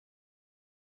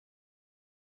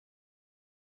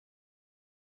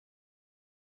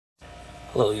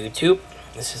Hello YouTube,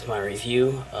 this is my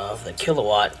review of the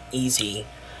Kilowatt Easy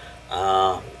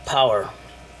power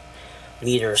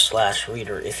meter slash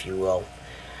reader, if you will.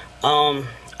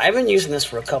 I've been using this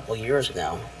for a couple years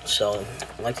now, so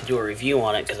I'd like to do a review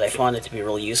on it because I found it to be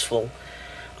really useful.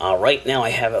 Right now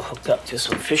I have it hooked up to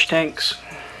some fish tanks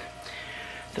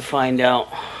to find out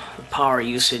the power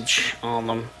usage on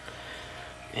them,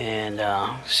 and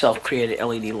self-created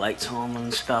LED lights on them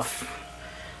and stuff.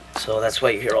 So that's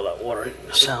why you hear all that water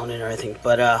sound and everything.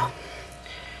 But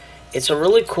it's a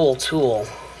really cool tool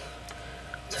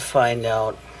to find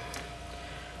out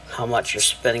how much you're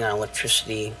spending on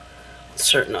electricity with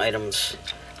certain items.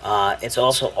 It's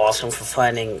also awesome for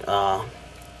finding what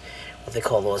they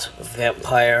call those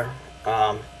vampire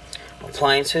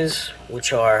appliances,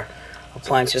 which are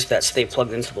appliances that stay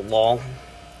plugged into the wall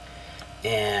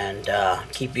and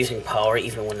keep using power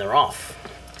even when they're off.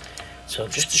 So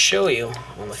just to show you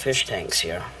on the fish tanks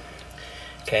here,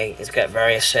 okay, it's got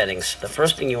various settings. The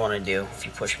first thing you want to do, if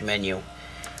you push menu,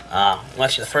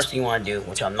 actually the first thing you want to do,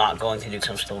 which I'm not going to do because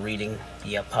I'm still reading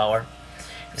the power,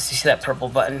 is you see that purple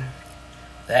button?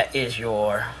 That is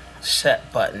your set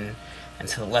button, and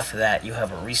to the left of that you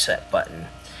have a reset button.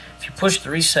 If you push the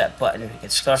reset button,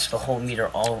 it starts the whole meter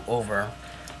all over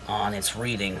on its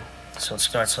reading. So it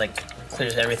starts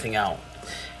clears everything out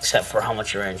except for how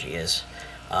much your energy is.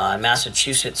 In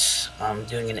Massachusetts, I'm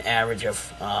doing an average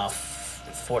of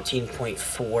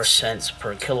 14.4 cents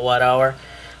per kilowatt hour,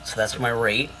 so that's my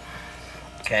rate.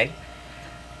 Okay,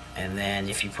 and then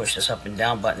if you push this up and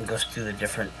down button, it goes through the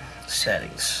different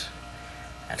settings.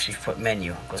 Actually, if you put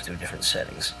menu, it goes through different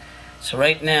settings. So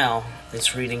right now,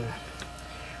 it's reading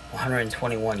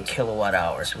 121 kilowatt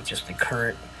hours, which is the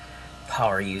current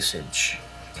power usage.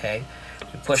 Okay,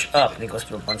 you push up, and it goes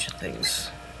through a bunch of things.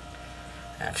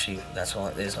 Actually, that's all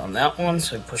it is on that one.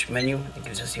 So we push menu, it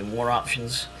gives us even more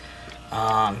options.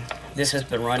 This has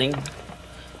been running,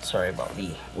 sorry about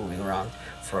me moving around,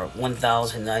 for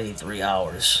 1,093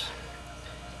 hours.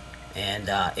 And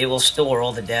it will store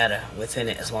all the data within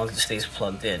it as long as it stays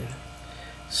plugged in.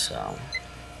 So,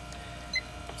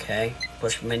 okay,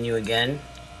 push menu again.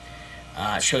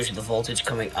 It shows you the voltage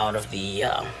coming out of the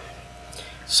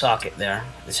socket there.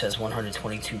 It says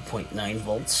 122.9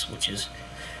 volts, which is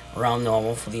around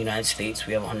normal for the United States.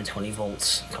 We have 120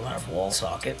 volts coming out of wall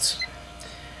sockets.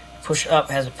 Push up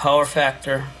has a power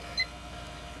factor.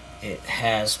 It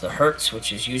has the hertz,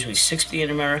 which is usually 60 in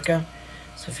America,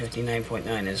 so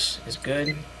 59.9 is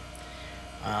good.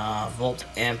 Volt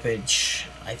ampage,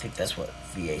 I think that's what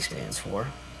VA stands for.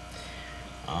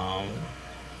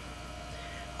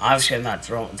 Obviously I'm not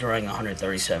drawing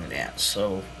 137 amps,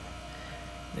 so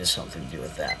there's something to do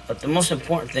with that. But the most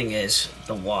important thing is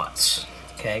the watts.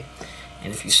 Okay,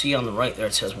 and if you see on the right there,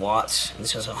 it says watts, and it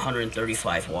says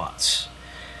 135 watts.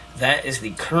 That is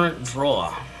the current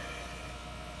draw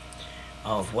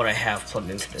of what I have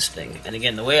plugged into this thing. And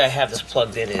again, the way I have this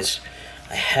plugged in is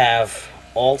I have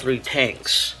all three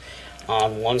tanks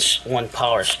on one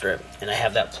power strip, and I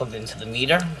have that plugged into the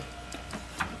meter.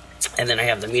 And then I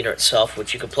have the meter itself,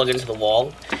 which you can plug into the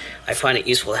wall. I find it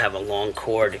useful to have a long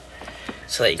cord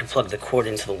so that you can plug the cord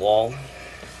into the wall,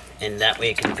 and that way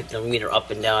it can pick the meter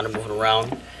up and down and move it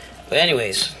around. But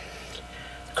anyways,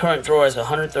 the current draw is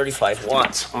 135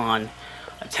 watts on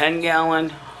a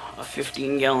 10-gallon, a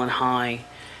 15-gallon high,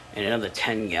 and another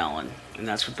 10-gallon. And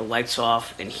that's with the lights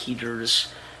off and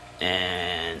heaters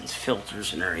and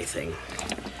filters and everything.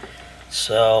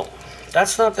 So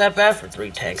that's not that bad for 3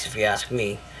 tanks, if you ask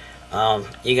me.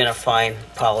 You're gonna find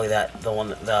probably that the one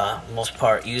that the most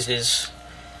part uses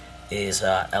is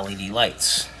LED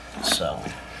lights. So,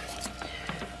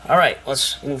 alright,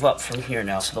 let's move up from here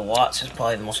now. So the watts is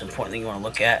probably the most important thing you want to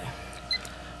look at,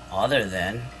 other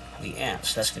than the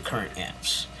amps. That's the current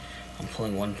amps. I'm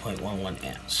pulling 1.11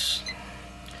 amps.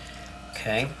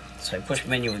 Okay, so I push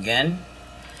menu again.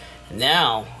 And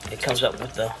now it comes up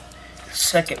with the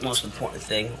second most important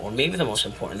thing, or maybe the most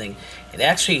important thing. It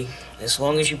actually, as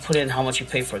long as you put in how much you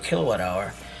pay for a kilowatt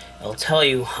hour, it'll tell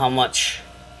you how much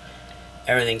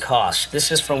everything costs.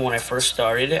 This is from when I first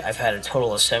started it. I've had a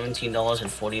total of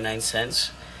 $17.49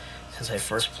 since I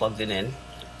first plugged it in,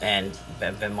 and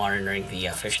I've been monitoring the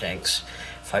fish tanks.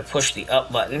 If I push the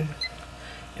up button,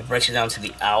 it breaks it down to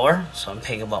the hour, so I'm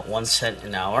paying about 1 cent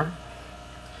an hour.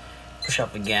 Push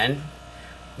up again,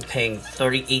 I'm paying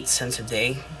 38 cents a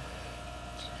day.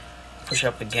 Push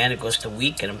up again, it goes to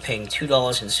week, and I'm paying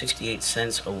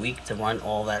 $2.68 a week to run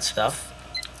all that stuff.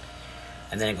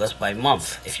 And then it goes by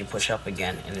month if you push up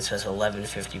again, and it says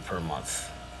 $11.50 per month.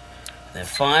 And then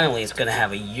finally, it's going to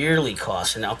have a yearly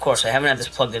cost. And now, of course, I haven't had this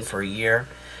plugged in for a year,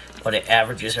 but it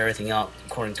averages everything out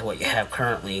according to what you have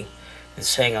currently. It's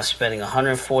saying I'm spending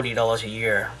 $140 a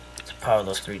year to power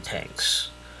those 3 tanks,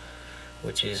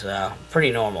 which is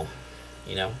pretty normal,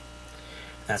 you know.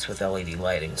 That's with LED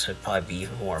lighting, so it'd probably be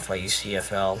more if I use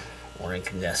CFL or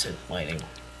incandescent lighting.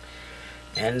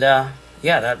 And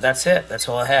yeah, that's it. That's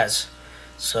all it has.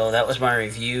 So that was my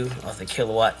review of the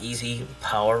Kilowatt Easy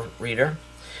Power Reader.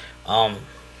 I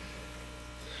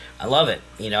love it,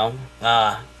 you know.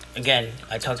 Again,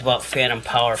 I talked about phantom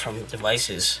power from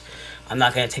devices. I'm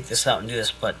not going to take this out and do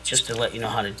this, but just to let you know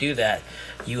how to do that,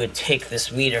 you would take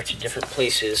this meter to different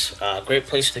places. A great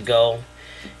place to go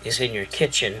is in your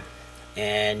kitchen,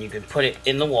 and you can put it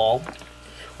in the wall,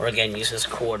 or again, use this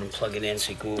cord and plug it in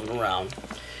so you can move it around.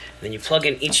 And then you plug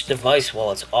in each device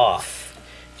while it's off,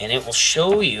 and it will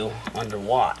show you under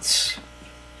watts.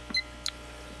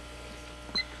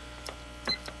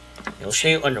 It'll show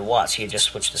you under watts. You just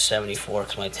switch to 74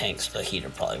 because my tanks, the heater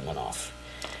probably went off.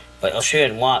 But it'll show you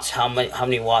in watts how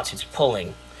many watts it's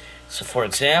pulling. So for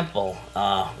example,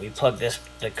 we plug the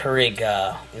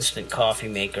Keurig instant coffee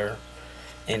maker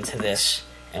into this,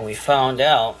 and we found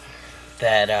out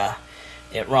that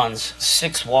it runs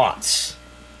 6 watts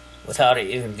without it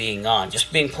even being on.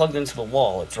 Just being plugged into the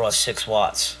wall, it draws 6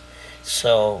 watts.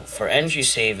 So for energy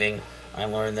saving, I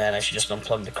learned that I should just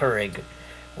unplug the Keurig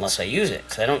unless I use it,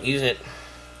 because I don't use it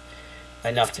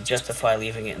enough to justify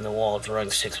leaving it in the wall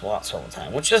drawing 6 watts all the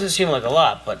time, which doesn't seem like a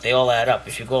lot, but they all add up.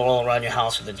 If you go all around your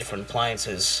house with the different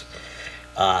appliances,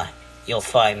 you'll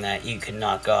find that you can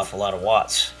knock off a lot of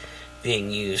watts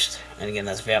being used. And again,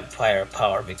 that's vampire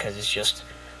power, because it's just,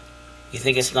 you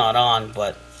think it's not on,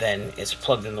 but then it's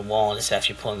plugged in the wall and it's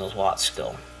actually pulling those watts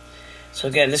still. So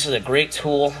again, this is a great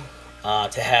tool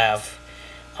to have.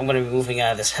 I'm going to be moving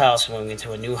out of this house and moving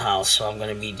into a new house, so I'm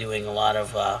going to be doing a lot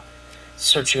of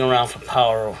searching around for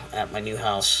power at my new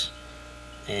house,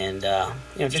 and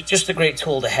you know, just a great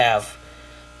tool to have.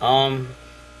 I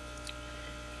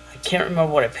can't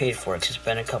remember what I paid for it because it's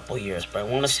been a couple of years, but I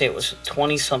want to say it was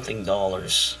 $20-something.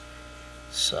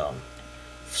 So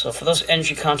for those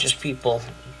energy conscious people,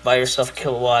 buy yourself a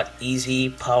Kilowatt Easy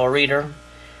Power Reader.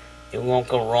 It won't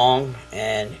go wrong,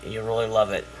 and you'll really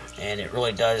love it, and it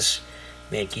really does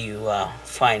make you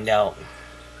find out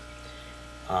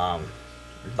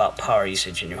about power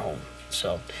usage in your home.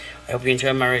 So I hope you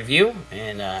enjoyed my review,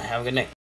 and have a good night.